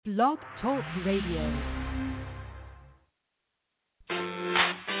Blog Talk Radio.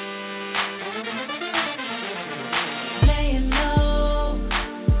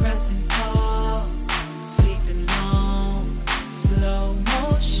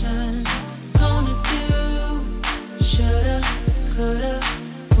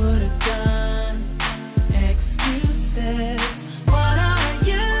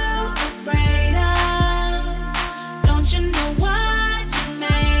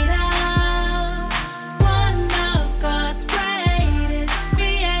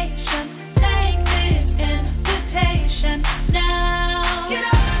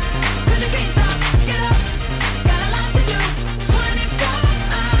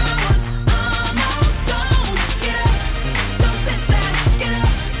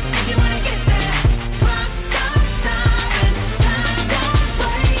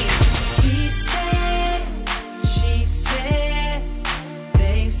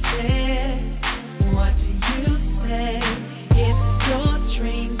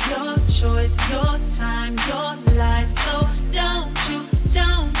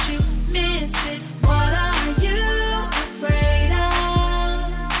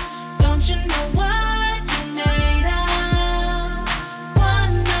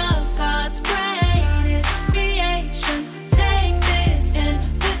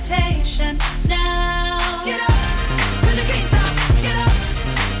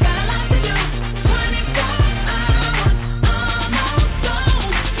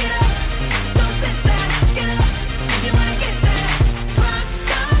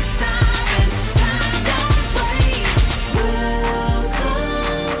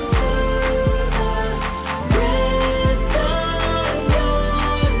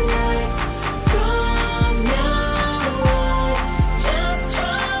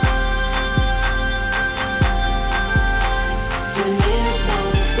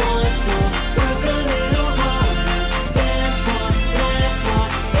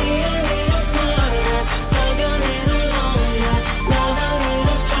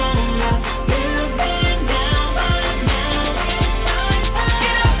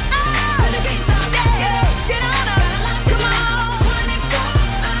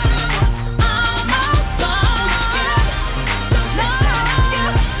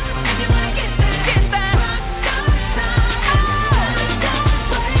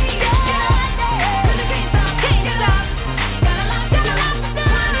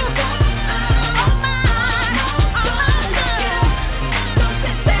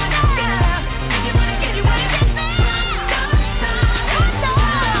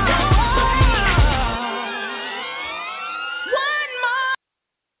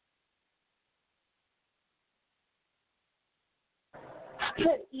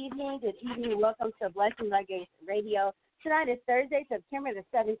 Good evening. Welcome to Blessing Nuggets Radio. Tonight is Thursday, September the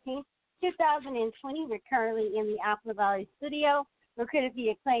 17th, 2020. We're currently in the Apple Valley studio. We're critically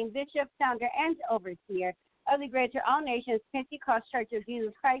acclaimed Bishop, founder, and overseer of the Greater All Nations Pentecost Church of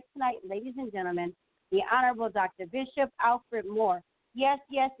Jesus Christ. Tonight, ladies and gentlemen, the Honorable Dr. Bishop Alfred Moore. Yes,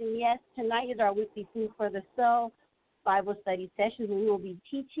 yes, and yes. Tonight is our weekly Food for the Soul Bible study session. We will be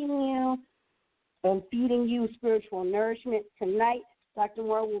teaching you and feeding you spiritual nourishment tonight. Dr.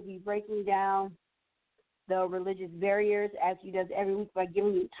 Moore will be breaking down the religious barriers as he does every week by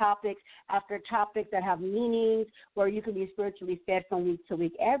giving you topics after topics that have meanings where you can be spiritually fed from week to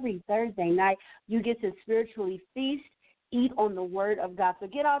week. Every Thursday night, you get to spiritually feast, eat on the Word of God. So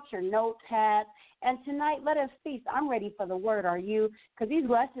get out your notepads, and tonight let us feast. I'm ready for the Word. Are you? Because these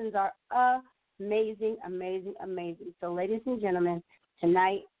lessons are amazing, amazing, amazing. So, ladies and gentlemen,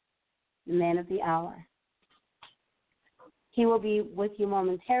 tonight, the man of the hour. He will be with you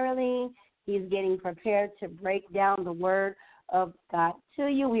momentarily. He's getting prepared to break down the Word of God to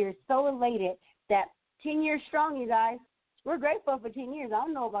you. We are so elated that 10 years strong, you guys. We're grateful for 10 years. I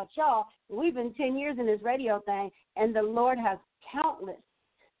don't know about y'all. We've been 10 years in this radio thing, and the Lord has countless,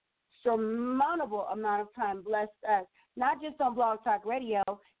 surmountable amount of time blessed us, not just on Blog Talk Radio.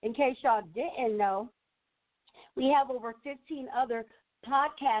 In case y'all didn't know, we have over 15 other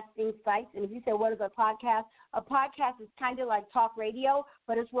podcasting sites. And if you say, what is a podcast? A podcast is kind of like talk radio,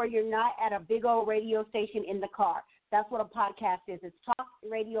 but it's where you're not at a big old radio station in the car. That's what a podcast is. It's talk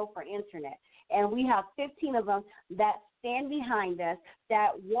radio for internet. And we have 15 of them that stand behind us, that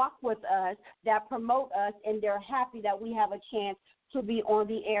walk with us, that promote us, and they're happy that we have a chance to be on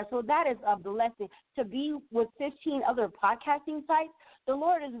the air. So that is a blessing. To be with 15 other podcasting sites, the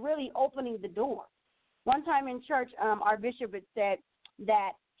Lord is really opening the door. One time in church, our bishop had said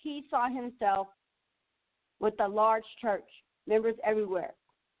that he saw himself with a large church, members everywhere.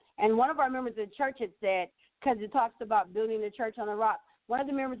 And one of our members of the church had said, because it talks about building the church on the rock, one of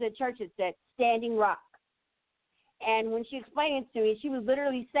the members of the church had said, Standing Rock. And when she explained it to me, she was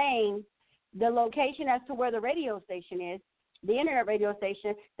literally saying the location as to where the radio station is, the internet radio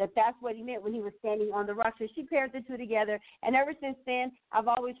station, that's what he meant when he was standing on the rock. So she paired the two together, and ever since then, I've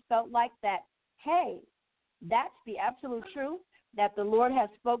always felt like that. Hey, that's the absolute truth, that the Lord has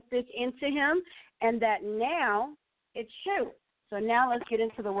spoke this into him, and that now it's true. So now let's get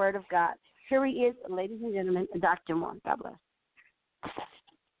into the Word of God. Here he is, ladies and gentlemen, Dr. Moore. God bless.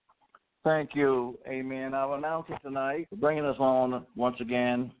 Thank you. Amen. Our announcer tonight, bringing us on once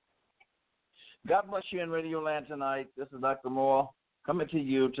again. God bless you in Radio Land tonight. This is Dr. Moore coming to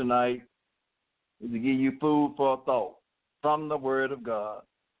you tonight to give you food for thought from the Word of God.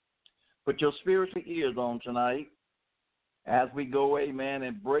 Put your spiritual ears on tonight as we go, amen,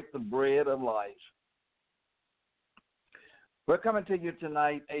 and break the bread of life. We're coming to you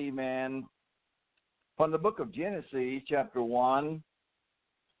tonight, amen, from the book of Genesis, chapter 1,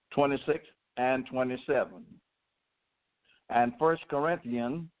 26 and 27, and 1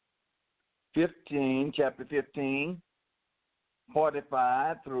 Corinthians 15, chapter 15,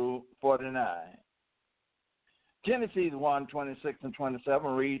 45 through 49. Genesis 1, 26 and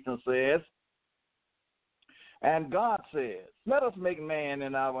 27 reads and says, And God says, Let us make man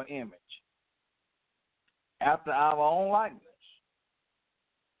in our image, after our own likeness,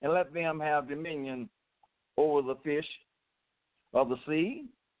 and let them have dominion over the fish of the sea,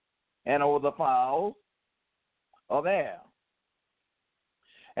 and over the fowls of the air,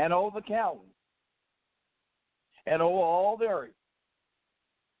 and over the cattle, and over all the earth,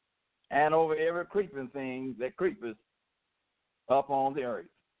 and over every creeping thing that creepeth upon the earth.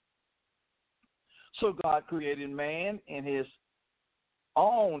 So God created man in his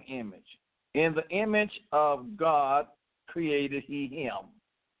own image. In the image of God created he him.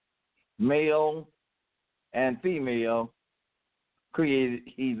 Male and female created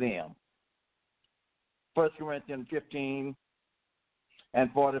he them. 1 Corinthians 15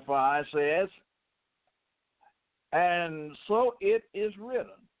 and 45 says, And so it is written,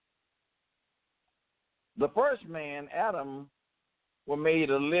 the first man, Adam, was made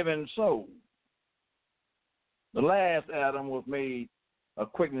a living soul. The last Adam was made a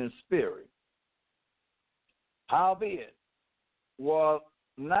quickening spirit. Howbeit, was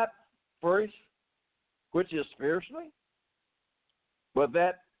not first which is spiritually, but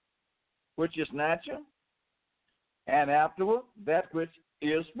that which is natural, and afterward that which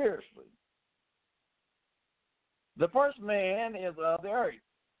is spiritually. The first man is of the earth.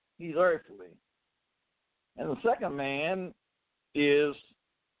 He's earthly. And the second man is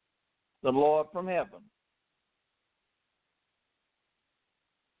the Lord from heaven.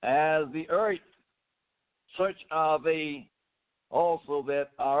 As the earth, such are they also that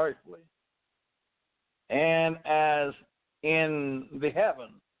are earthly. And as in the heaven,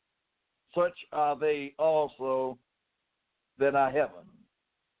 such are they also that are heaven.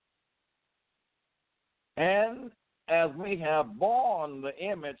 And as we have borne the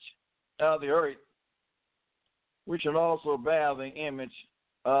image of the earth, we should also bear the image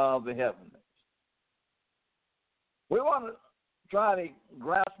of the heavens. We want to try to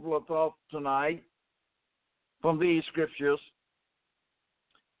grasp a thought tonight from these scriptures.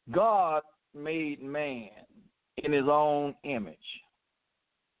 God made man in his own image.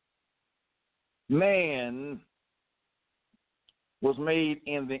 Man was made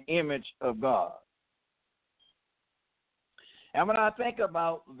in the image of God. And when I think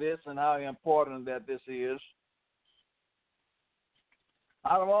about this and how important that this is,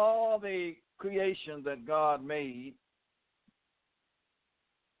 out of all the creation that God made,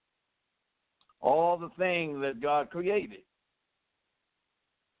 all the things that God created,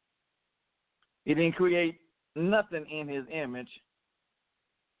 he didn't create nothing in his image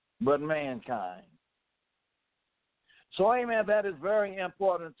but mankind. So, amen, that is very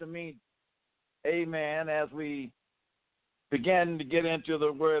important to me, amen, as we begin to get into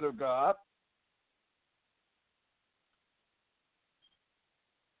the Word of God.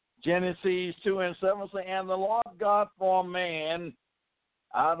 Genesis 2 and 7 say, And the Lord God formed man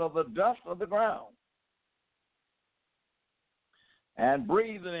out of the dust of the ground, and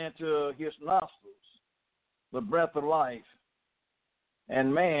breathed into his nostrils the breath of life,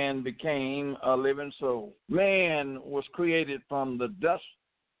 and man became a living soul. Man was created from the dust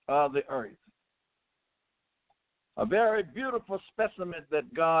of the earth. A very beautiful specimen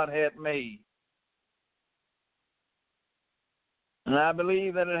that God had made. And I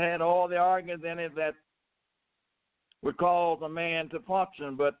believe that it had all the organs in it that would cause a man to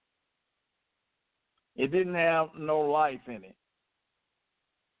function, but it didn't have no life in it.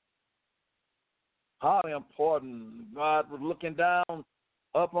 How important. God was looking down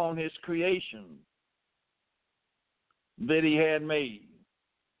upon his creation that he had made.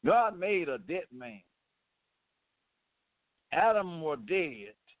 God made a dead man. Adam was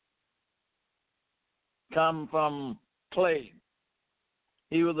dead, come from clay.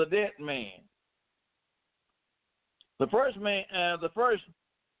 He was a dead man. The first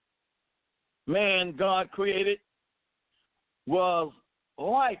man God created was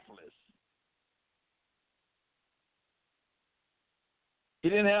lifeless. He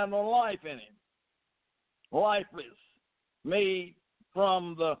didn't have no life in him. Lifeless, made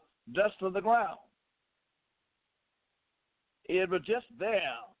from the dust of the ground. It was just there,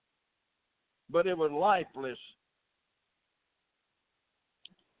 but it was lifeless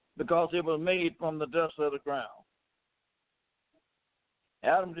because it was made from the dust of the ground.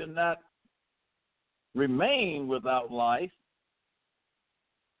 Adam did not remain without life.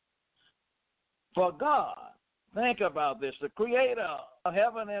 For God, think about this, the creator of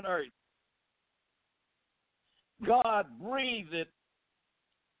heaven and earth, God breathed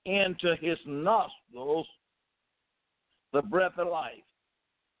into his nostrils the breath of life.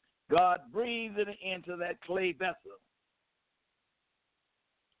 God breathed into that clay vessel.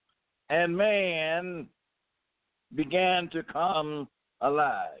 And man began to come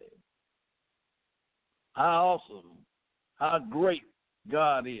alive. How awesome, how great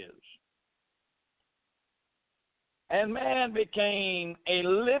God is. And man became a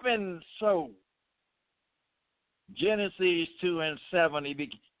living soul. Genesis 2:7,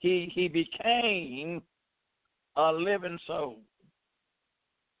 he became a living soul.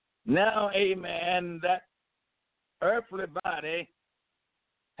 Now, amen, that earthly body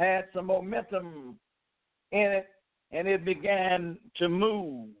had some momentum in it, and it began to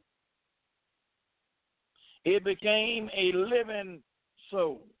move. It became a living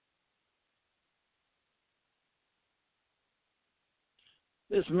soul.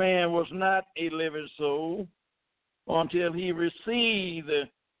 This man was not a living soul until he received the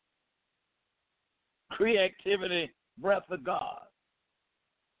creativity breath of God.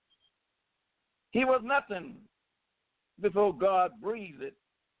 He was nothing before God breathed it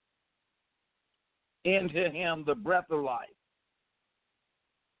into him the breath of life.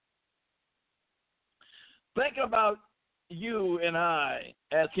 Think about you and I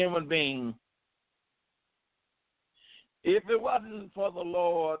as human beings. If it wasn't for the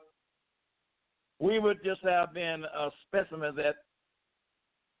Lord, we would just have been a specimen that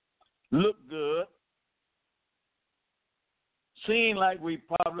looked good, seemed like we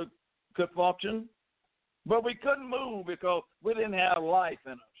probably could function, but we couldn't move because we didn't have life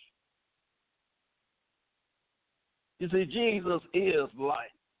in us. You see, Jesus is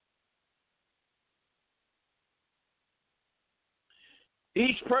life.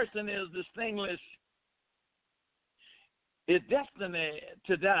 Each person is distinguished, is destined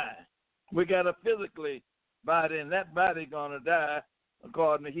to die. We got a physically body, and that body going to die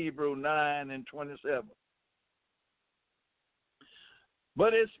according to Hebrews 9:27.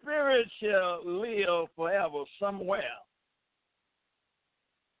 But his spirit shall live forever somewhere.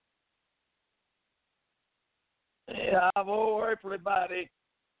 Our old earthly body,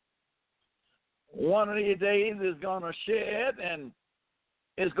 one of these days, is going to shed, and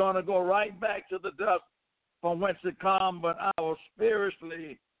it's going to go right back to the dust from whence it come, but our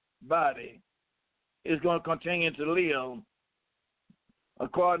spiritually body is going to continue to live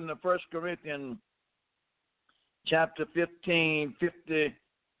according to 1 Corinthians chapter 15, 50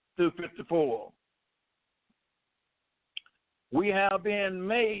 through 54. We have been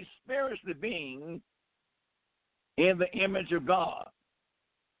made spiritually beings in the image of God,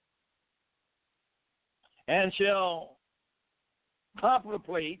 and shall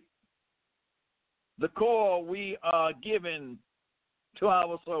contemplate the call we are given to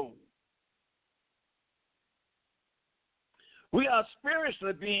our soul. We are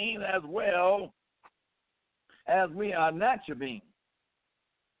spiritual beings as well as we are natural beings.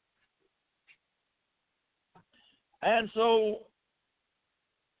 And so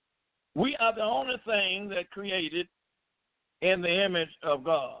we are the only thing that created in the image of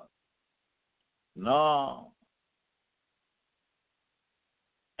God. No.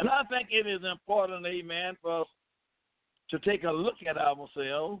 And I think it is important, amen, for us to take a look at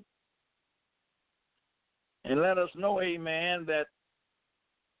ourselves and let us know, amen, that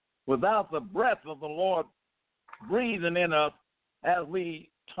without the breath of the Lord breathing in us as we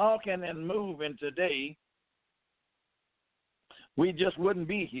talking and moving today, we just wouldn't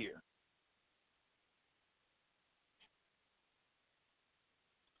be here.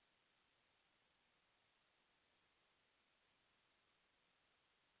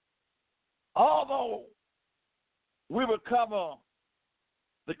 Although we would cover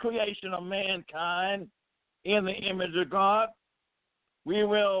the creation of mankind in the image of God, we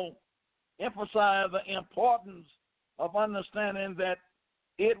will emphasize the importance of understanding that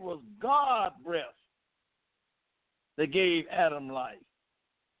it was God's breath that gave Adam life.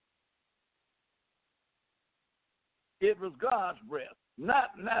 It was God's breath,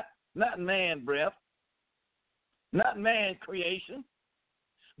 not man's breath, not man's creation,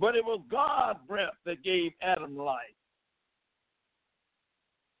 but it was God's breath that gave Adam life.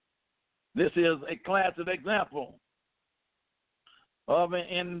 This is a classic example of an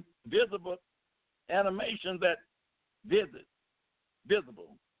invisible animation that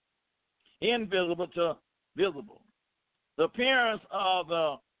visible, invisible to visible. The appearance of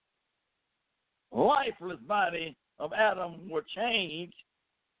the lifeless body of Adam were changed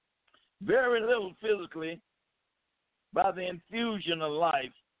very little physically by the infusion of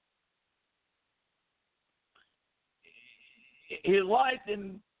life. His life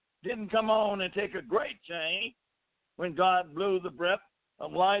didn't come on and take a great change when God blew the breath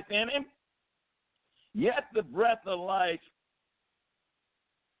of life in him. Yet the breath of life,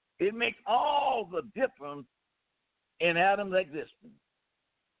 it makes all the difference in Adam's existence.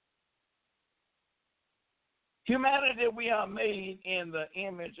 Humanity, we are made in the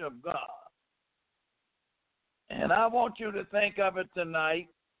image of God. And I want you to think of it tonight.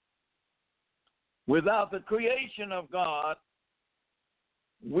 Without the creation of God,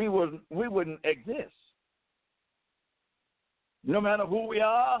 we wouldn't exist. No matter who we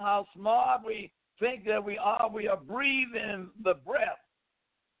are, how smart we think that we are breathing the breath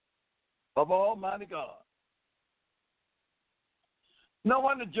of Almighty God. No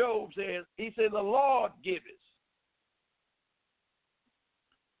wonder Job says, he said, the Lord giveth,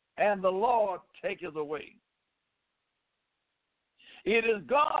 and the Lord taketh away. It is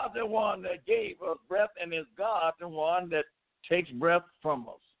God the one that gave us breath, and it's God the one that takes breath from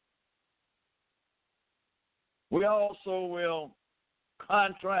us. We also will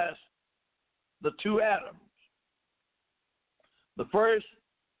contrast the two Adams. The first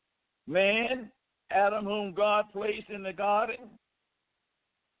man, Adam, whom God placed in the garden,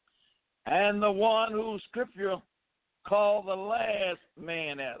 and the one who Scripture called the last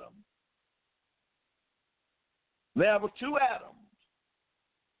man, Adam. There were two Adams.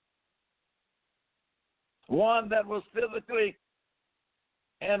 One that was physically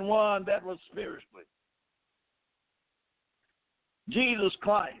and one that was spiritually. Jesus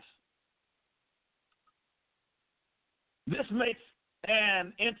Christ. This makes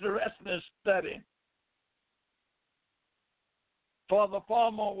an interesting study. For the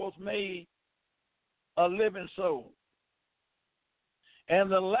former was made a living soul, and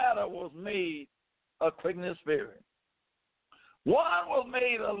the latter was made a quickening spirit. One was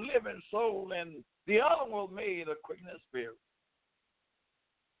made a living soul, and the other was made a quickening spirit.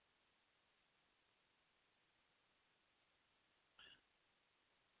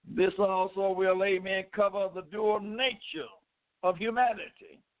 This also will, amen, cover the dual nature of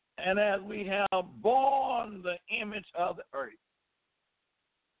humanity. And as we have borne the image of the earth,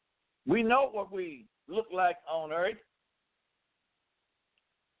 we know what we look like on earth.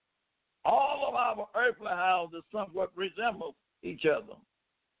 All of our earthly houses somewhat resemble each other.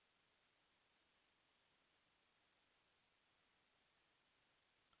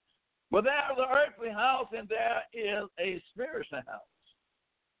 But there is an earthly house and there is a spiritual house.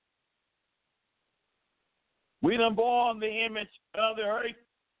 We done borne the image of the earth.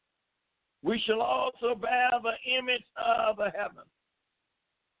 We shall also bear the image of the heaven.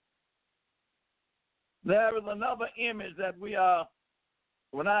 There is another image that we are,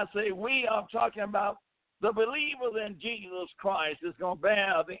 when I say we, I'm talking about the believers in Jesus Christ is going to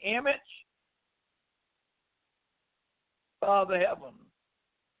bear the image of the heaven,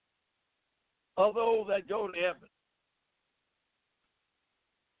 of those that go to heaven.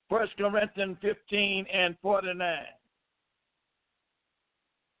 1 Corinthians 15:49.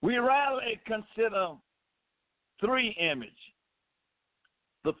 We rarely consider three images: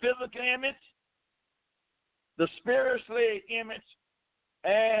 the physical image, the spiritually image,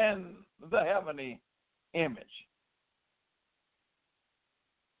 and the heavenly image.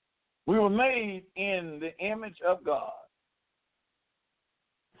 We were made in the image of God.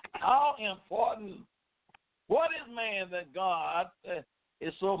 How important, what is man that God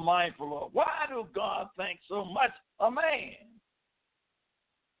is so mindful of? Why do God think so much of man?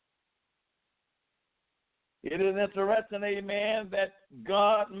 It is interesting, amen, that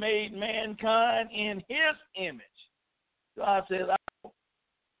God made mankind in his image. God says,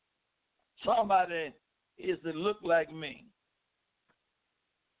 somebody is to look like me.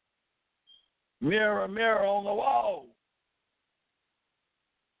 Mirror, mirror on the wall.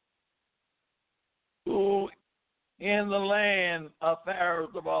 in the land of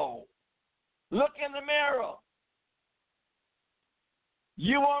Pharaohs of old. Look in the mirror.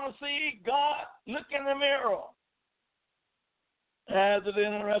 You want to see God? Look in the mirror. As it is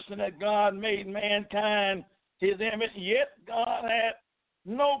interesting that God made mankind his image, yet God had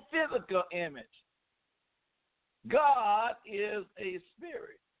no physical image. God is a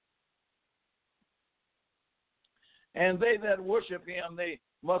spirit. And they that worship him, they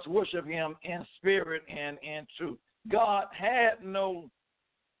must worship him in spirit and in truth. God had no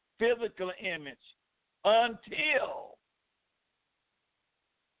physical image until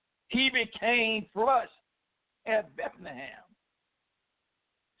he became flesh at Bethlehem.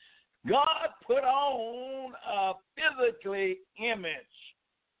 God put on a physically image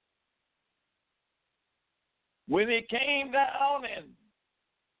when he came down and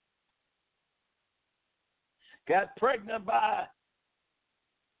got pregnant by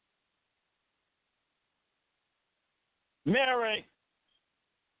Mary.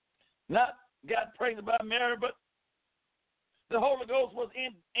 Not got pregnant by Mary, but the Holy Ghost was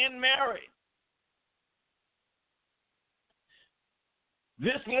in Mary.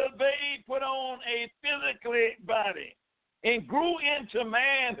 This little babe put on a physically body and grew into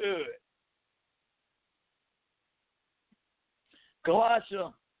manhood.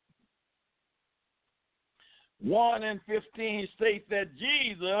 Colossians 1:15 states that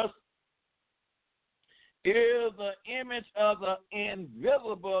Jesus is the image of the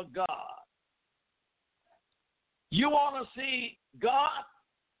invisible God. You want to see God?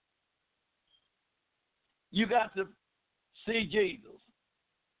 You got to see Jesus.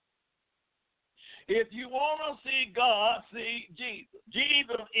 If you want to see God, see Jesus.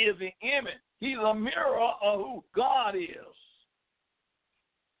 Jesus is the image. He's a mirror of who God is.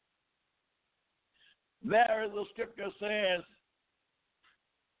 There the scripture says,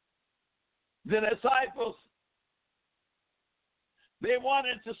 the disciples, they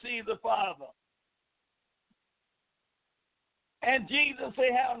wanted to see the Father. And Jesus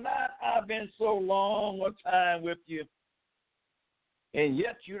said, have not I been so long a time with you, and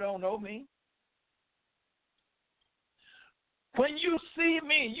yet you don't know me? When you see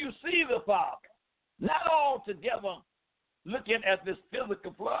me, you see the Father. Not all together looking at this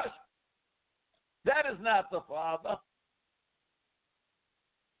physical flesh. That is not the Father.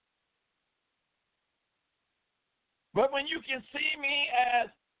 But when you can see me as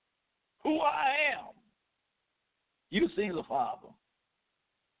who I am, you see the Father.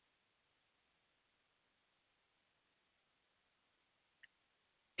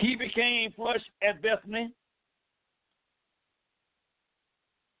 He became flesh at Bethany.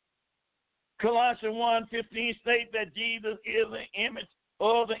 Colossians 1:15 states that Jesus is the image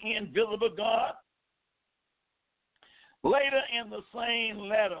of the invisible God. Later in the same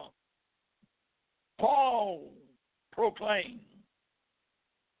letter, Paul proclaimed,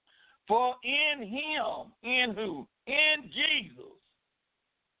 for in him, in who? In Jesus,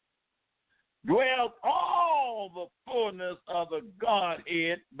 dwells all the fullness of the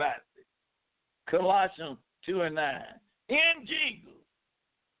Godhead bodily. Colossians 2:9. In Jesus,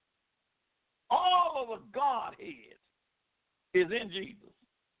 all of the Godhead is in Jesus.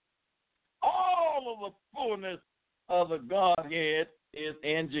 All of the fullness of the Godhead is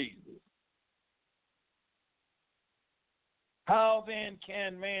in Jesus. How then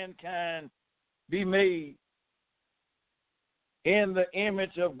can mankind be made in the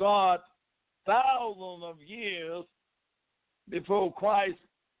image of God thousands of years before Christ's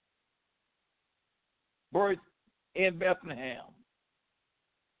birth in Bethlehem?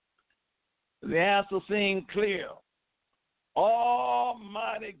 The answer seemed clear.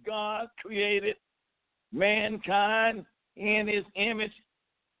 Almighty God created mankind in his image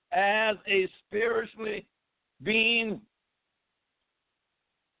as a spiritually being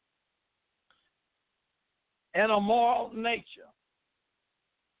and a moral nature.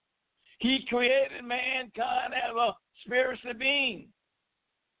 He created mankind as a spiritual being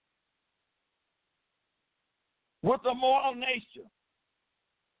with a moral nature.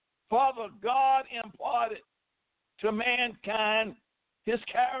 Father God imparted to mankind his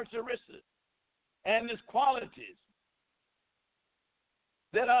characteristics and his qualities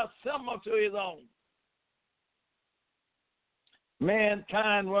that are similar to his own.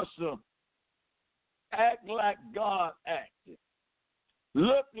 Mankind was to act like God acted,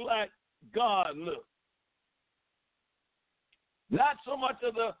 look like God looked. Not so much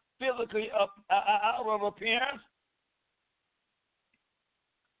of the physically outward appearance,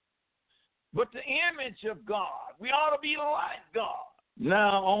 but the image of God. We ought to be like God.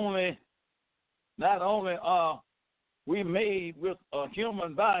 Not only are we made with a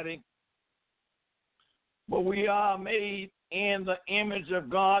human body, but we are made in the image of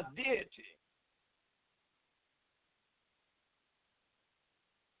God's deity.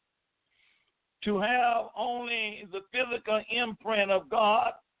 To have only the physical imprint of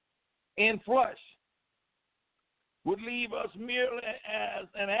God in flesh would leave us merely as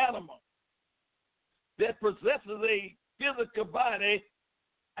an animal that possesses a physical body,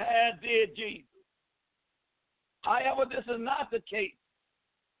 as did Jesus. However, this is not the case,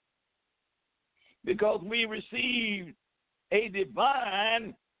 because we received a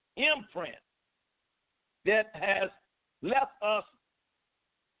divine imprint that has left us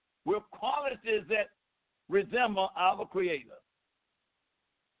with qualities that resemble our Creator.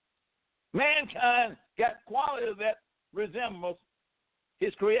 Mankind got qualities that resemble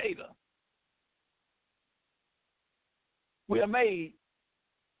his Creator. We are made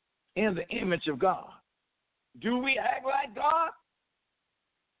in the image of God. Do we act like God?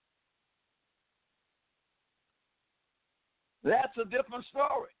 That's a different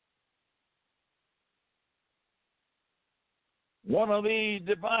story. One of the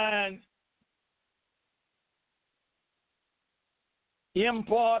divine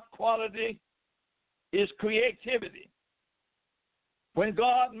import quality is creativity. When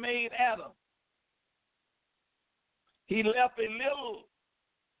God made Adam, he left a little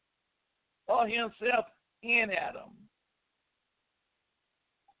of himself in Adam.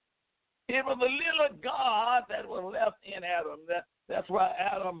 It was a little God that was left in Adam. That's why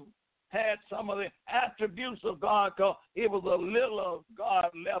Adam had some of the attributes of God, because it was a little of God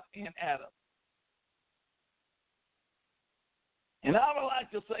left in Adam. And I would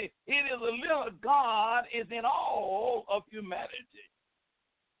like to say, it is a little God is in all of humanity.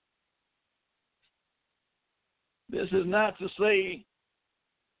 This is not to say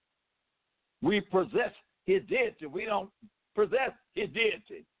we possess his deity. We don't possess his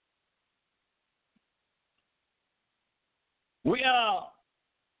deity. We are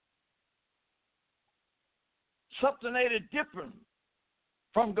substantiated different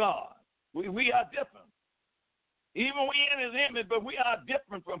from God. We are different. Even we in his image, but we are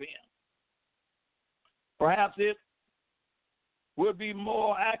different from him. Perhaps it would be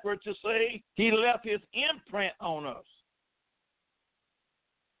more accurate to say he left his imprint on us.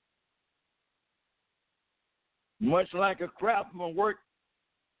 Much like a craftsman's work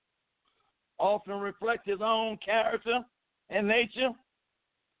often reflects his own character and nature,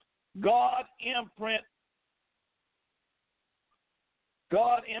 God imparted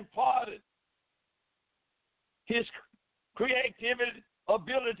his creativity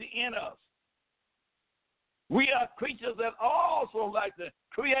ability in us. We are creatures that also like to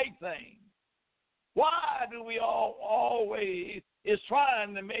create things. Why do we always is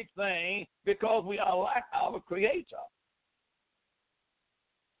trying to make things? Because we are like our Creator.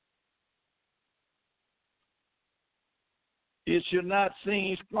 It should not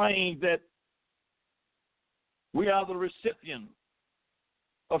seem strange that we are the recipient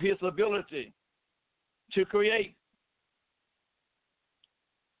of his ability to create.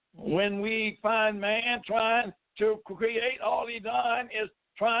 When we find man trying to create, all he done is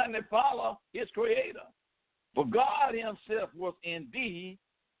trying to follow his Creator. For God himself was indeed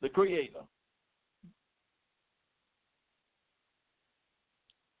the Creator.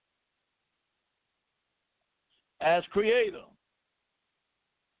 As Creator,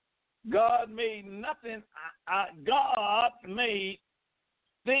 God made nothing. God made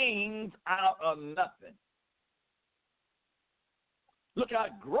things out of nothing. Look how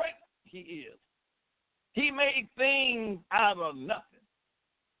great he is. He made things out of nothing.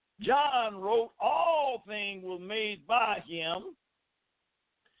 John wrote, all things were made by him,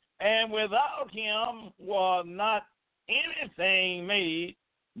 and without him was not anything made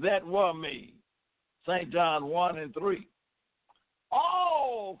that were made. St. John 1:3.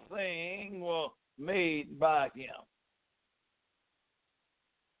 All things were made by him.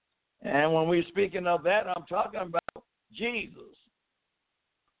 And when we're speaking of that, I'm talking about Jesus,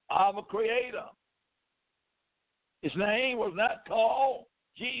 our Creator. His name was not called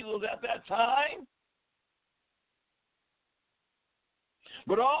Jesus at that time,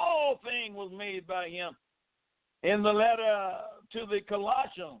 but all things was made by him. In the letter to the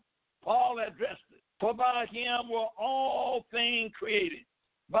Colossians, Paul addressed it. For by him were all things created.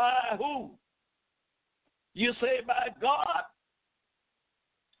 By who? You say by God?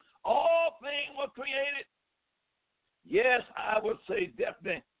 All things were created? Yes, I would say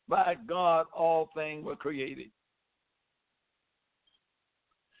definitely by God all things were created.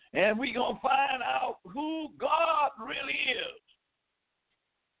 And we're going to find out who God really is.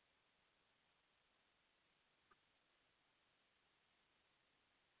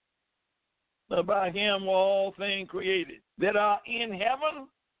 by him were all things created that are in heaven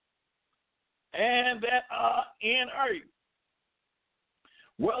and that are in earth,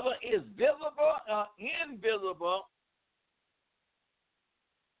 whether it's visible or invisible.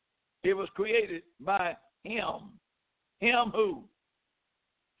 It was created by him. Him who?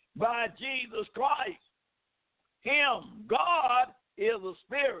 By Jesus Christ. Him. God is a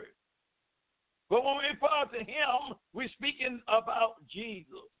spirit. But when we refer to him, we're speaking about Jesus.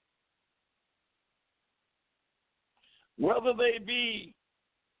 Whether they be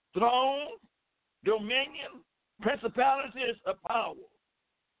thrones, dominion, principalities, or power,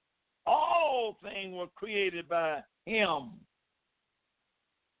 all things were created by him.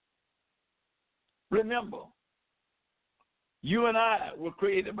 Remember, you and I were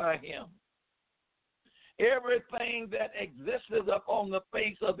created by him. Everything that existed upon the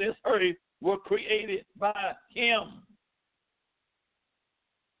face of this earth were created by him.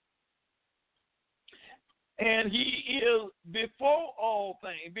 And he is before all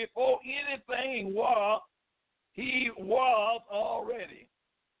things. Before anything was, he was already.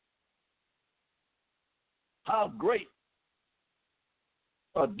 How great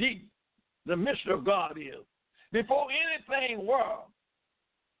or deep the mystery of God is. Before anything was,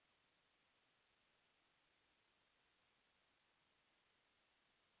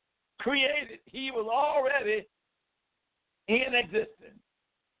 created, he was already in existence.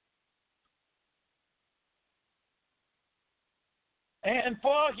 And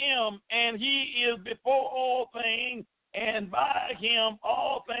for him, and he is before all things, and by him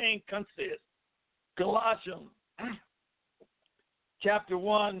all things consist. Colossians chapter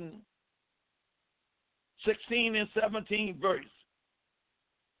 1, 16 and 17 verse.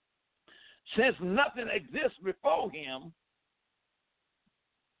 Since nothing exists before him,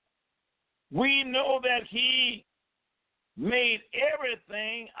 we know that he made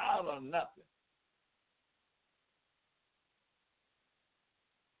everything out of nothing.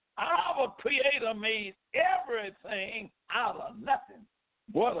 Our Creator made everything out of nothing.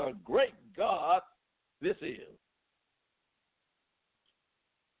 What a great God this is.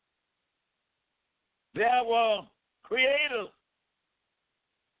 There were creators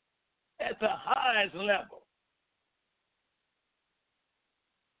at the highest level.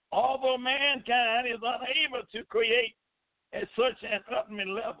 Although mankind is unable to create at such an ultimate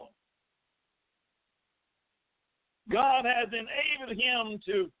level, God has enabled him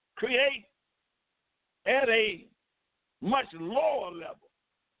to create at a much lower level.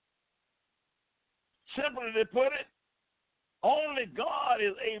 Simply to put it, only God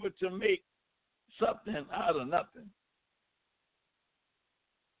is able to make something out of nothing.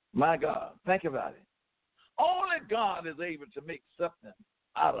 My God, think about it. Only God is able to make something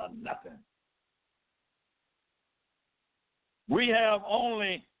out of nothing. We have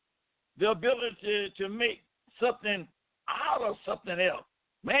only the ability to make something out of something else.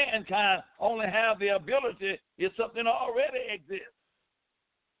 Mankind only have the ability if something already exists.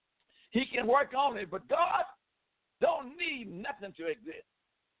 He can work on it, but God don't need nothing to exist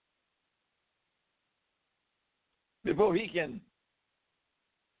before he can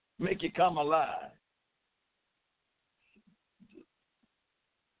make it come alive.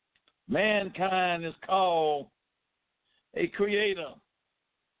 Mankind is called a creator.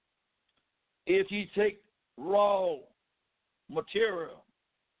 If you take raw material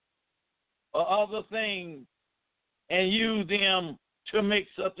or other things and use them to make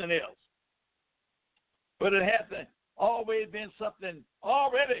something else. But it hasn't always been something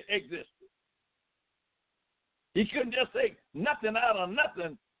already existed. He couldn't just take nothing out of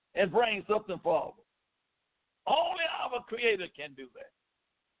nothing and bring something forward. Only our Creator can do that.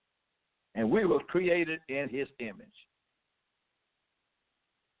 And we were created in his image.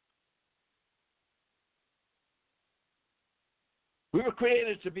 We were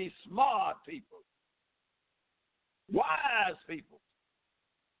created to be smart people, wise people.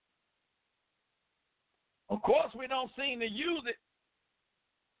 Of course, we don't seem to use it,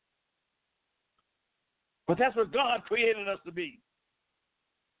 but that's what God created us to be.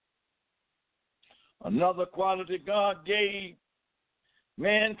 Another quality God gave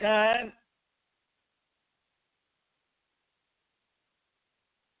mankind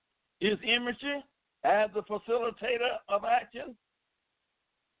is imagery as the facilitator of action,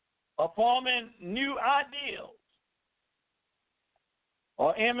 of forming new ideals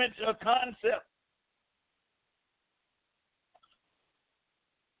or image or concept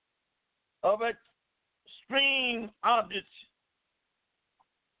of extreme objects.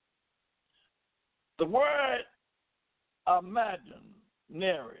 The word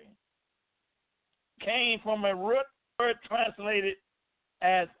imaginary came from a root word translated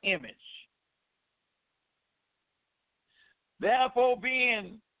as image. Therefore,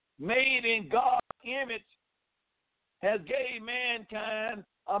 being made in God's image has gave mankind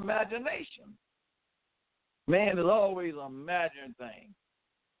imagination. Man is always imagining things.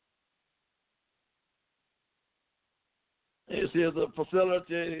 This is a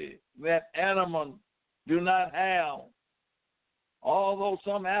facility that animals do not have. Although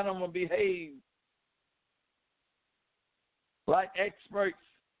some animals behave like experts,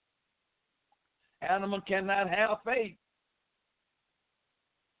 animals cannot have faith.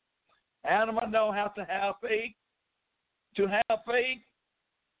 Animals don't have to have faith. To have faith,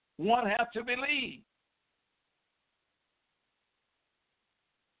 one has to believe.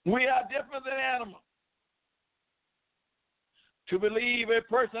 We are different than animals. To believe, a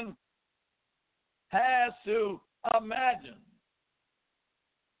person has to imagine.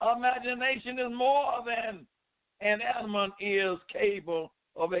 Imagination is more than an animal is capable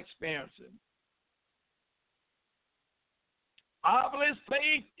of experiencing. Obvious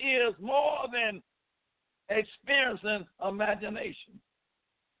faith is more than experiencing imagination.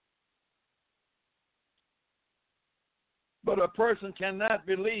 But a person cannot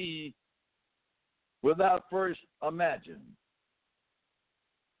believe without first imagining.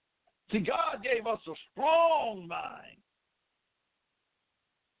 See, God gave us a strong mind.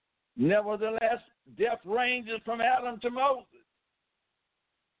 Nevertheless, death ranges from Adam to Moses.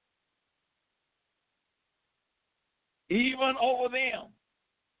 Even over them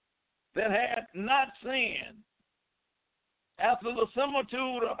that had not sinned after the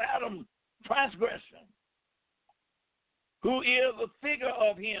similitude of Adam's transgression, who is the figure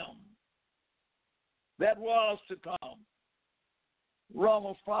of him that was to come.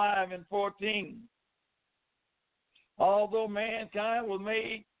 Romans 5:14. Although mankind was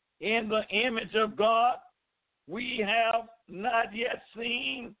made in the image of God, we have not yet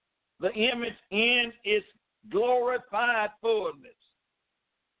seen the image in its glorified fullness.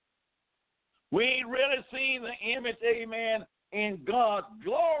 We ain't really seen the image, amen, in God's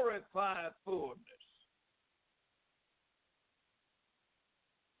glorified fullness.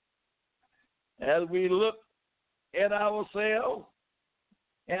 As we look at ourselves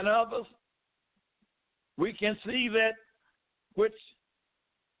and others, we can see that which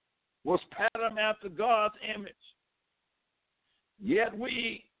was patterned after God's image. Yet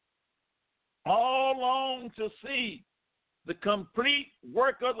we all long to see the complete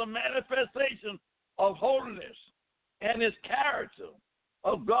work of the manifestation of holiness and his character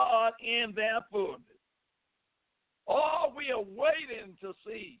of God in their fullness. All we are waiting to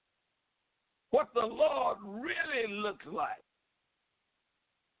see what the Lord really looks like.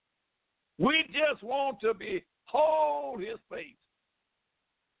 We just want to behold his face.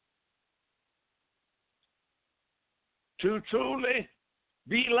 To truly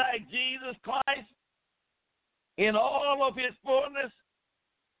be like Jesus Christ in all of his fullness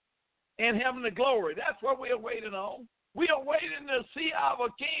and heavenly glory. That's what we are waiting on. We are waiting to see our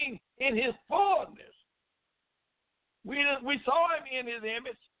King in his fullness. We saw him in his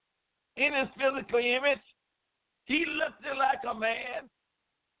image, in his physical image. He looked like a man.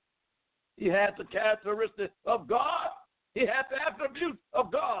 He had the characteristics of God. He had the attributes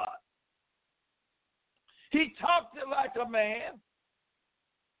of God. He talked like a man.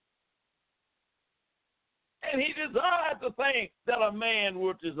 And he desired the thing that a man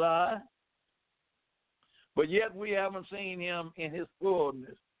would desire. But yet we haven't seen him in his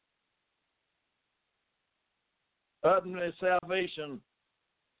fullness. Ultimately, salvation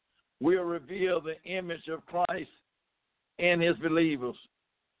will reveal the image of Christ in his believers.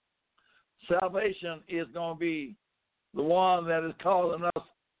 Salvation is going to be the one that is causing us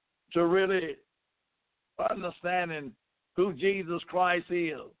to really understanding who Jesus Christ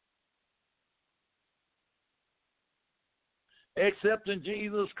is. Accepting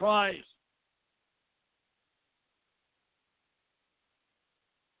Jesus Christ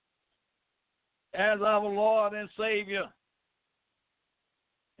as our Lord and Savior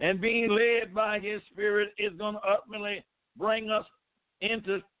and being led by his Spirit is going to ultimately bring us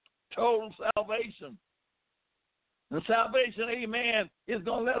into total salvation. And salvation, amen, is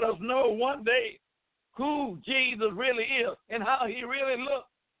going to let us know one day who Jesus really is and how he really looks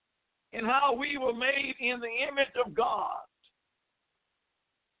and how we were made in the image of God.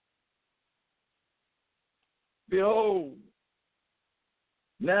 Behold,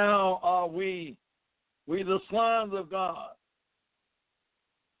 now are we the sons of God.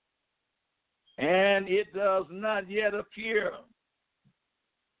 And it does not yet appear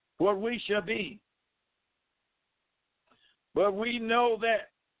what we shall be. But we know that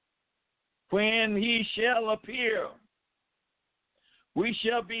when he shall appear, we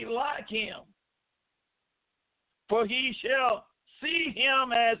shall be like him, for he shall see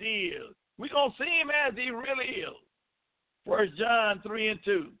him as he is. We're going to see him as he really is. 1 John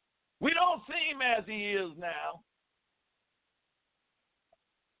 3:2. We don't see him as he is now,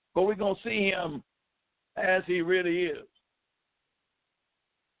 but we're going to see him as he really is.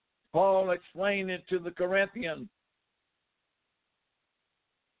 Paul explained it to the Corinthians.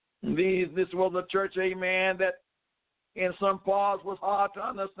 This was a church, amen, that in some parts was hard to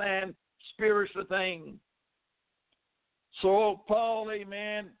understand spiritual things. So Paul,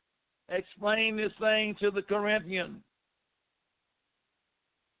 amen, explained this thing to the Corinthians.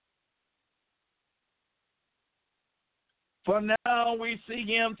 For now we see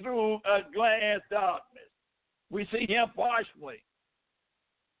him through a glass darkness. We see him partially.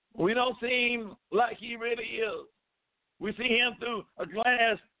 We don't see him like he really is. We see him through a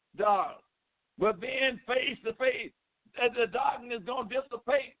glass dark. But then face to face, the darkness is going to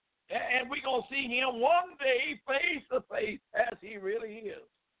dissipate. And we're going to see him one day face to face as he really is.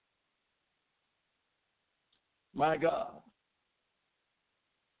 My God.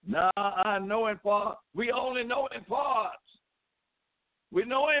 Now I know in part. We only know in parts. We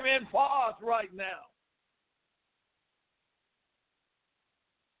know him in parts right now.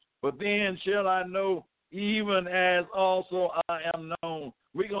 But then shall I know even as also I am known.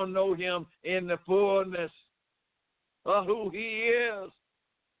 We're going to know him in the fullness of who he is.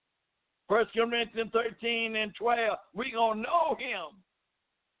 1 Corinthians 13:12. We're going to know him.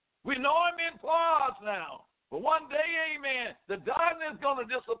 We know him in parts now. But one day, amen, the darkness is going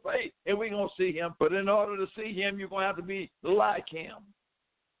to dissipate and we're going to see him. But in order to see him, you're going to have to be like him.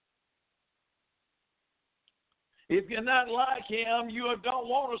 If you're not like him, you don't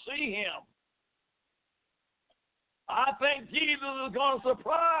want to see him. I think Jesus is going to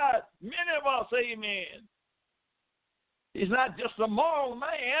surprise many of us, amen. He's not just a moral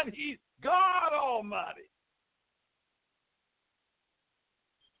man, he's God Almighty.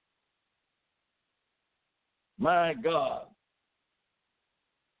 My God.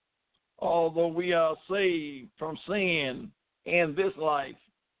 Although we are saved from sin in this life,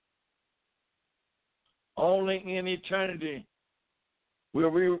 only in eternity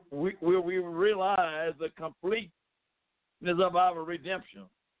will we realize the completeness of our redemption.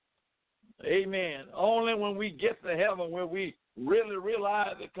 Amen. Only when we get to heaven will we really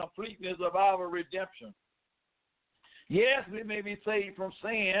realize the completeness of our redemption. Yes, we may be saved from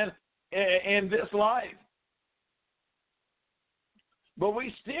sin in this life, but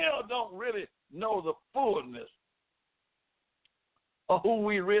we still don't really know the fullness of who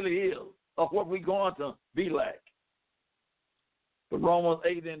we really is, of what we're going to be like. But Romans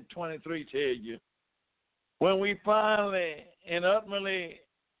 8:23 tells you, when we finally and ultimately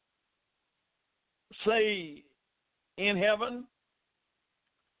say in heaven,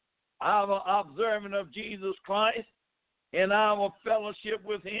 our observance of Jesus Christ and our fellowship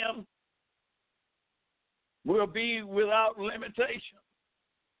with him will be without limitation.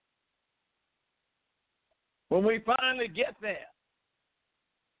 When we finally get there,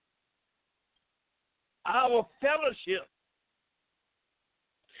 our fellowship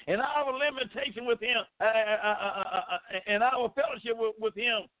and our limitation with him, and our fellowship with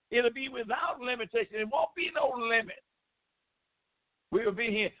him, it'll be without limitation. It won't be no limit. We'll be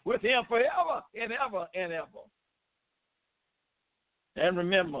here with him forever and ever and ever. And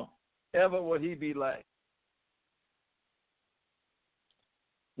remember, ever will he be like.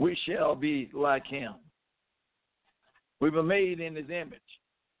 We shall be like him. We were made in his image.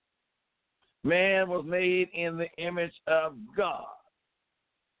 Man was made in the image of God.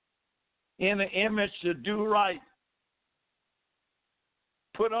 In the image to do right.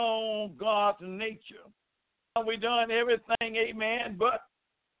 Put on God's nature. We done everything, amen, but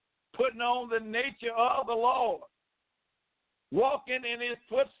putting on the nature of the Lord. Walking in his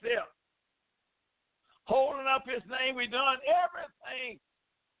footsteps. Holding up his name. We done everything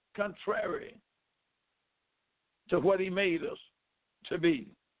contrary to what he made us to be.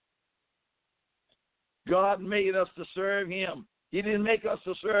 God made us to serve him. He didn't make us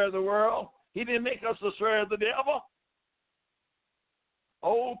to serve the world. He didn't make us to serve the devil.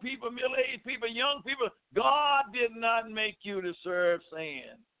 Old people, middle-aged people, young people. God did not make you to serve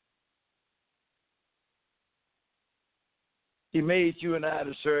sin. He made you and I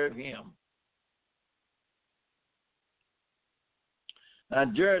to serve him. Now,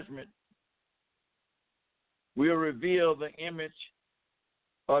 judgment will reveal the image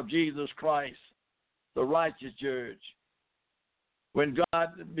of Jesus Christ, the righteous judge. When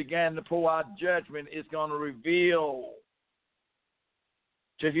God began to pour out judgment, it's going to reveal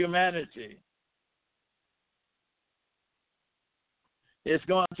to humanity. It's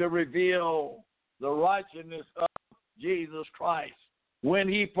going to reveal the righteousness of Jesus Christ. When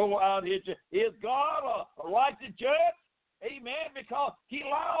he pour out his, is God a righteous judge? Amen. Because he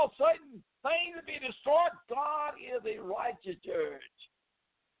allows certain things to be destroyed. God is a righteous judge.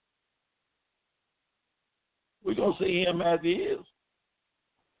 We're going to see him as he is.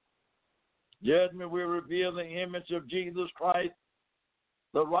 Judgment will reveal the image of Jesus Christ,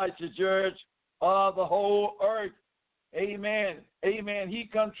 the righteous judge of the whole earth. Amen. Amen. He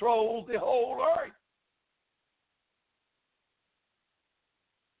controls the whole earth.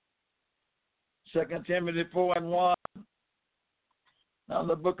 2 Timothy 4:1. Now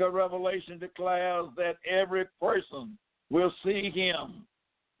the book of Revelation declares that every person will see him.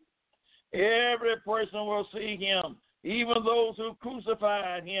 Every person will see him. Even those who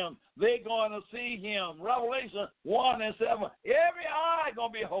crucified him, they're going to see him. Revelation 1:7. Every eye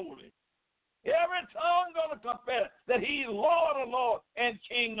going to be holy. Every tongue going to confess that he's Lord of lords and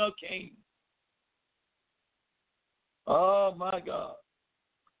King of kings. Oh, my God.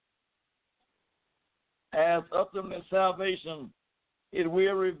 As ultimate salvation, it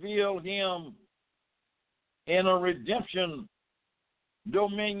will reveal him in a redemption,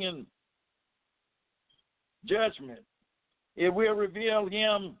 dominion, judgment. It will reveal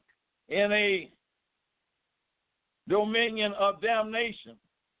him in a dominion of damnation.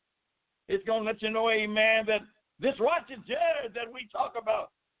 It's going to let you know, amen, that this righteous judge that we talk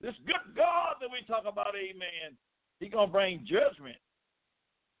about, this good God that we talk about, amen, he's going to bring judgment.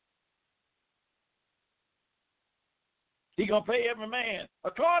 He's going to pay every man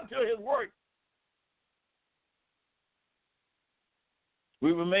according to his work.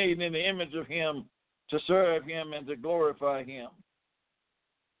 We were made in the image of him to serve him and to glorify him.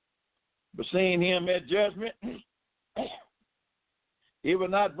 But seeing him at judgment, it will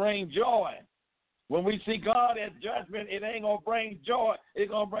not bring joy. When we see God at judgment, it ain't going to bring joy. It's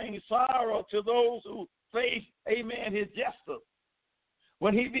going to bring sorrow to those who face, amen, his justice.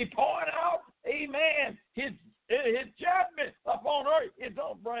 When he be poured out, amen, his judgment upon earth, it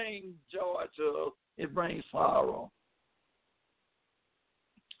don't bring joy to us. It brings sorrow.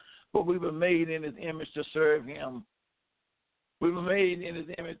 But we were made in his image to serve him. We were made in his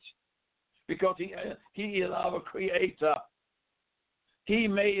image because he is our creator. He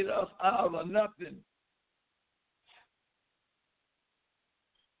made us out of nothing.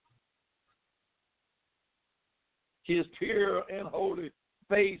 His pure and holy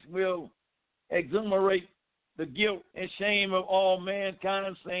face will exonerate the guilt and shame of all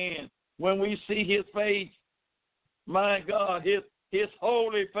mankind's sin. When we see his face, my God, his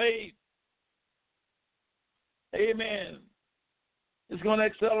holy face, amen, it's going to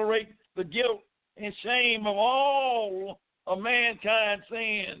accelerate the guilt and shame of all of mankind's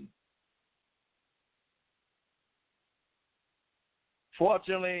sin.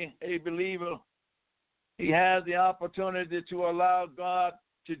 Fortunately, a believer, he has the opportunity to allow God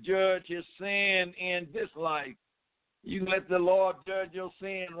to judge his sin in this life. You can let the Lord judge your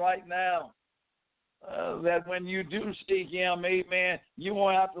sin right now. That when you do see him, amen, you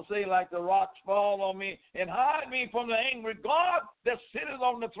won't have to say like the rocks fall on me and hide me from the angry God that sitteth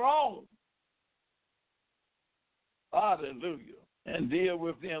on the throne. Hallelujah. And deal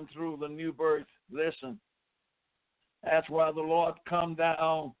with them through the new birth. Listen, that's why the Lord come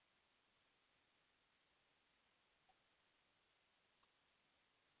down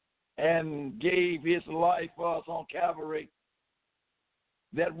and gave his life for us on Calvary,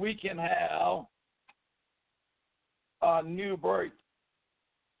 that we can have a new birth.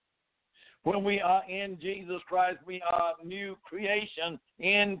 When we are in Jesus Christ, we are new creation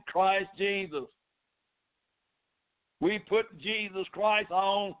in Christ Jesus. We put Jesus Christ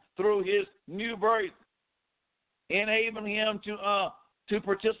on through his new birth, enabling him to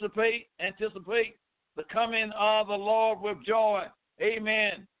participate, anticipate the coming of the Lord with joy.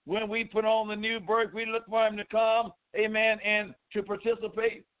 Amen. When we put on the new birth, we look for him to come, amen, and to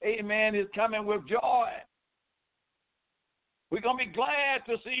participate, amen, is coming with joy. We're going to be glad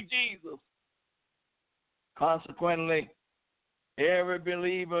to see Jesus. Consequently, every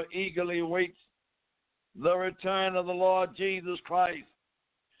believer eagerly waits the return of the Lord Jesus Christ.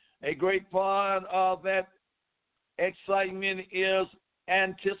 A great part of that excitement is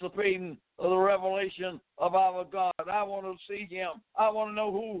anticipating the revelation of our God. I want to see him. I want to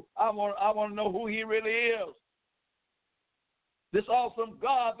know who he really is. This awesome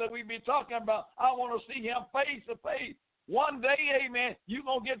God that we be talking about, I want to see him face to face. One day, amen, you're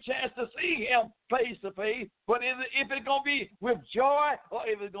going to get a chance to see him face to face. But if it's going to be with joy or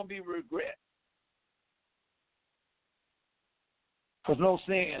if it's going to be regret. Because no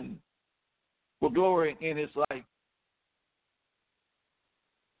sin will glory in his sight.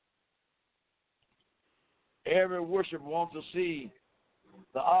 Every worshiper wants to see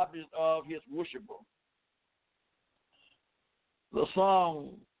the object of his worshiper. The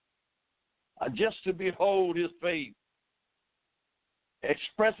song, Just to Behold His Face,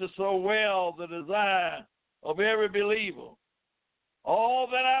 expresses so well the desire of every believer. All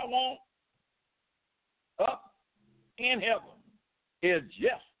that I want up in heaven is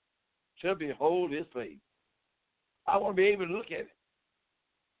just to behold His face. I want to be able to look at it.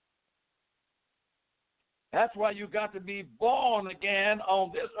 That's why you got to be born again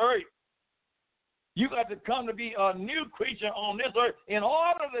on this earth. You got to come to be a new creature on this earth. In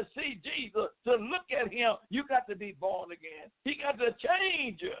order to see Jesus, to look at him, you got to be born again. He got to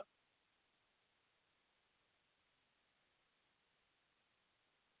change you.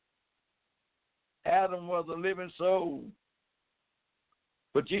 Adam was a living soul.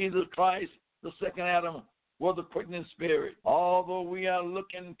 But Jesus Christ, the second Adam, was a quickening spirit. Although we are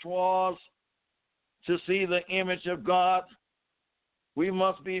looking towards to see the image of God, we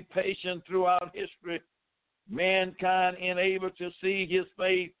must be patient throughout history. Mankind unable to see his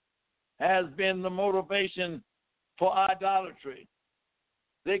face has been the motivation for idolatry.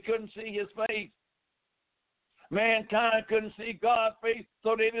 They couldn't see his face. Mankind couldn't see God's face,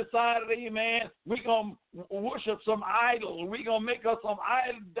 so they decided, amen, we're going to worship some idol. We're going to make us some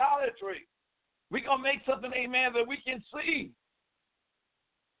idolatry. We're going to make something, amen, that we can see.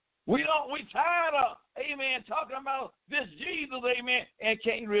 We tired of, amen, talking about this Jesus, amen, and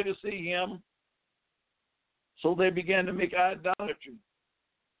can't really see him. So they began to make idolatry.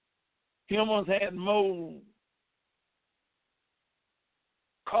 Humans had mold,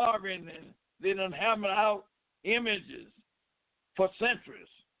 carving, and they done hammered out images for centuries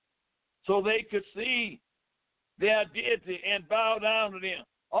so they could see their deity and bow down to them.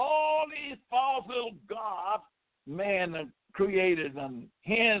 All these false little gods man created and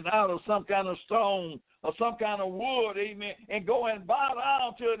hands out of some kind of stone or some kind of wood, amen, and go and bow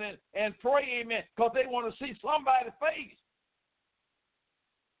down to it and pray, amen, because they want to see somebody's face.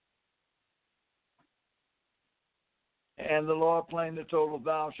 And the Lord plainly told us,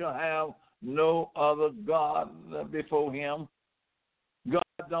 thou shalt have no other God before him. God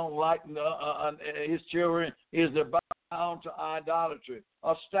don't like his children is to bow down to idolatry.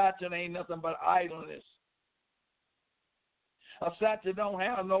 A statue ain't nothing but idleness. A statue don't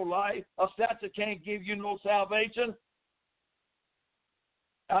have no life. A statue can't give you no salvation.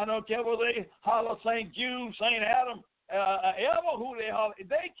 I don't care whether they holler St. Jude, St. Adam, ever who they holler,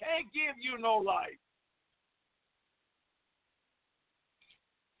 they can't give you no life.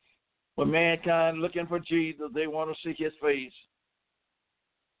 When mankind looking for Jesus, they want to see his face.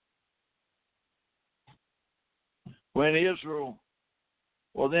 When Israel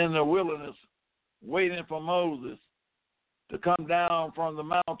was in the wilderness waiting for Moses to come down from the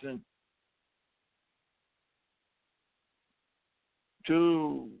mountain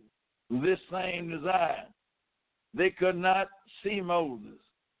to this same desire, they could not see Moses.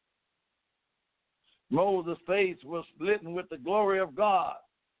 Moses' face was smitten with the glory of God.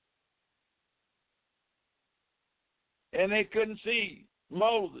 And they couldn't see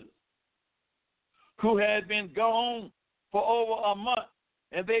Moses, who had been gone for over a month,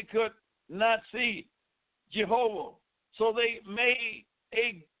 and they could not see Jehovah. So they made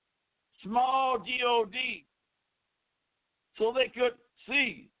a small God so they could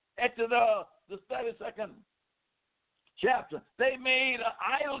see. After the 32nd chapter, they made an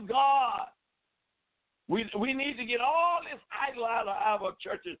idol god. We need to get all this idol out of our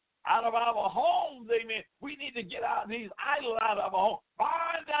churches, out of our homes, amen. We need to get out these idols out of our homes.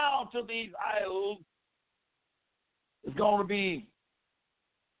 Bind down to these idols. It's going to be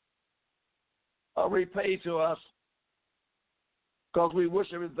a repay to us because we wish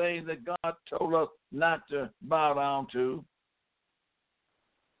everything that God told us not to bow down to.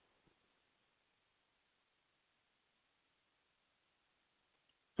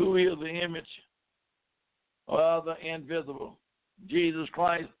 Who is the image of the invisible? Jesus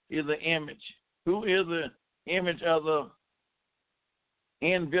Christ is the image. Who is the image of the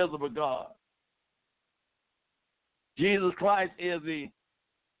invisible God? Jesus Christ is the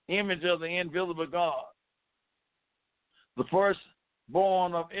image of the invisible God, the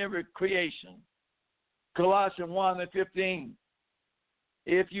firstborn of every creation. Colossians 1:15.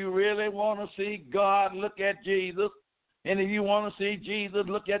 If you really want to see God, look at Jesus. And if you want to see Jesus,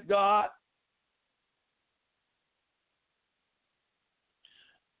 look at God.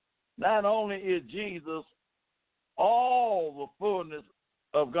 Not only is Jesus all the fullness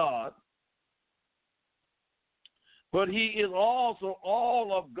of God, but he is also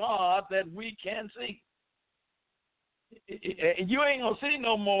all of God that we can see. you ain't going to see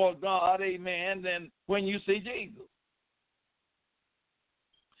no more God, amen, than when you see Jesus.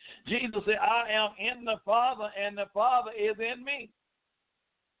 Jesus said, I am in the Father, and the Father is in me.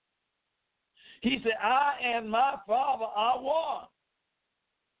 He said, I and my Father are one.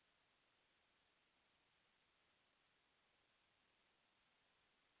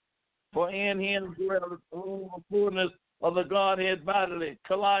 For in him dwelleth all the fullness of the Godhead bodily.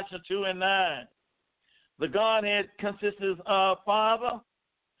 Colossians 2:9. The Godhead consists of Father,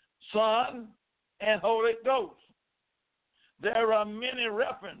 Son, and Holy Ghost. There are many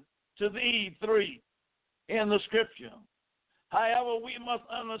references to these three in the Scripture. However, we must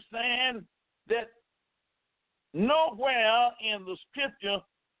understand that nowhere in the Scripture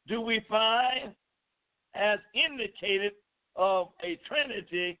do we find as indicated of a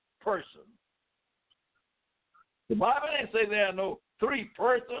Trinity person. The Bible didn't say there are no three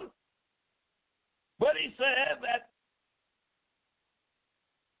persons, but he said that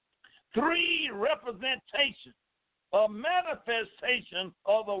three representations, a manifestation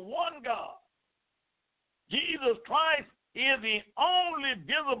of the one God. Jesus Christ is the only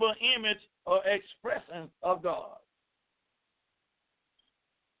visible image or expression of God.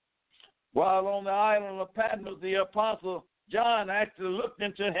 While on the island of Patmos, the apostle John actually looked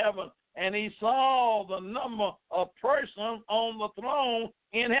into heaven and he saw the number of persons on the throne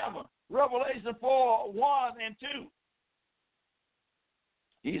in heaven. Revelation 4:1-2.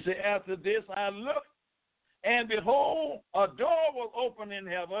 He said, after this I looked, and behold, a door was opened in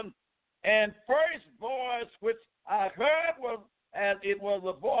heaven, and first voice which I heard was as it was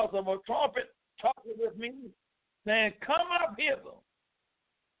the voice of a trumpet talking with me, saying, come up hither,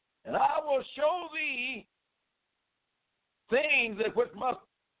 and I will show thee things that which must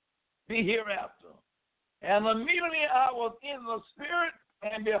be hereafter. And immediately I was in the Spirit,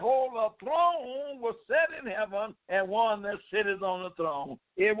 and behold, a throne was set in heaven, and one that sitteth on the throne.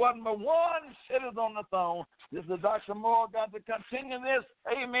 It wasn't but one sitteth on the throne. This is Dr. Moore. Got to continue this.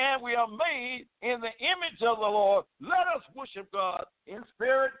 Amen. We are made in the image of the Lord. Let us worship God in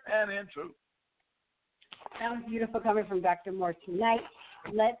spirit and in truth. That was beautiful coming from Dr. Moore tonight.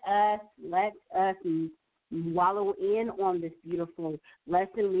 Let us wallow in on this beautiful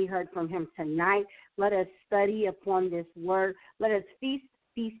lesson we heard from him tonight. Let us study upon this word. Let us feast,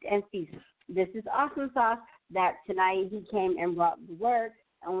 and feast. This is Awesome Sauce that tonight he came and brought the word,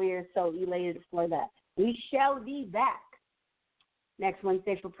 and we are so elated for that. We shall be back next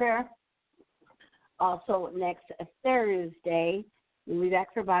Wednesday for prayer. Also next Thursday, we'll be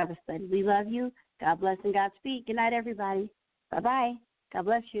back for Bible study. We love you. God bless and Godspeed. Good night, everybody. Bye-bye. God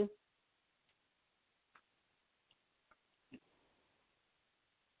bless you.